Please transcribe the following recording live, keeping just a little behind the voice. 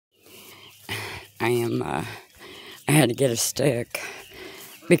I had to get a stick,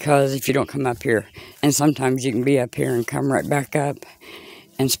 because if you don't come up here, and sometimes you can be up here and come right back up,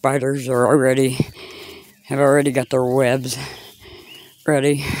 and spiders have already got their webs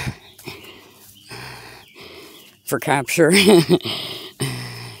ready for capture.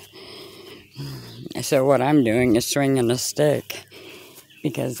 So what I'm doing is swinging a stick,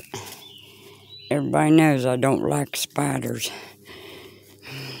 because everybody knows I don't like spiders.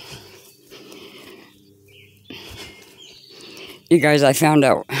 You guys, I found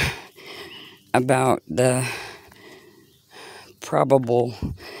out about the probable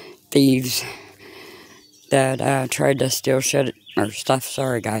thieves that tried to steal stuff,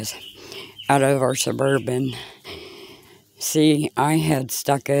 out of our Suburban. See, I had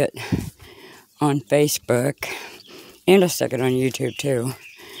stuck it on Facebook, and I stuck it on YouTube too.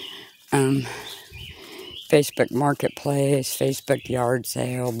 Facebook Marketplace, Facebook Yard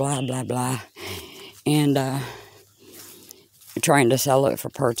Sale, blah, blah, blah. And trying to sell it for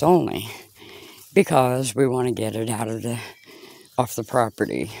parts only, because we want to get it off the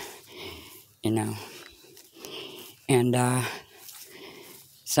property, you know. And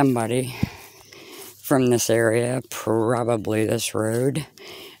somebody from this area, probably this road,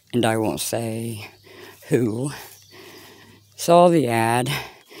 and I won't say who, saw the ad,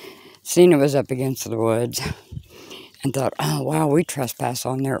 seen it was up against the woods, and thought, oh wow, we trespass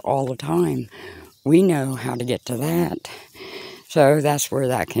on there all the time. We know how to get to that. So that's where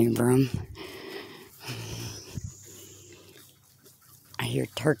that came from. I hear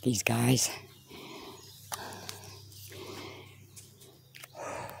turkeys, guys.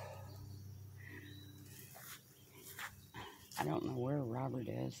 I don't know where Robert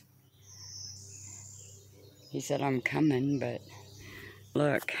is. He said, I'm coming, but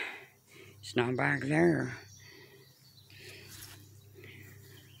look, it's not back there.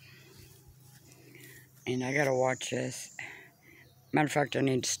 And I gotta watch this. Matter of fact, I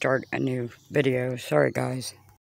need to start a new video. Sorry, guys.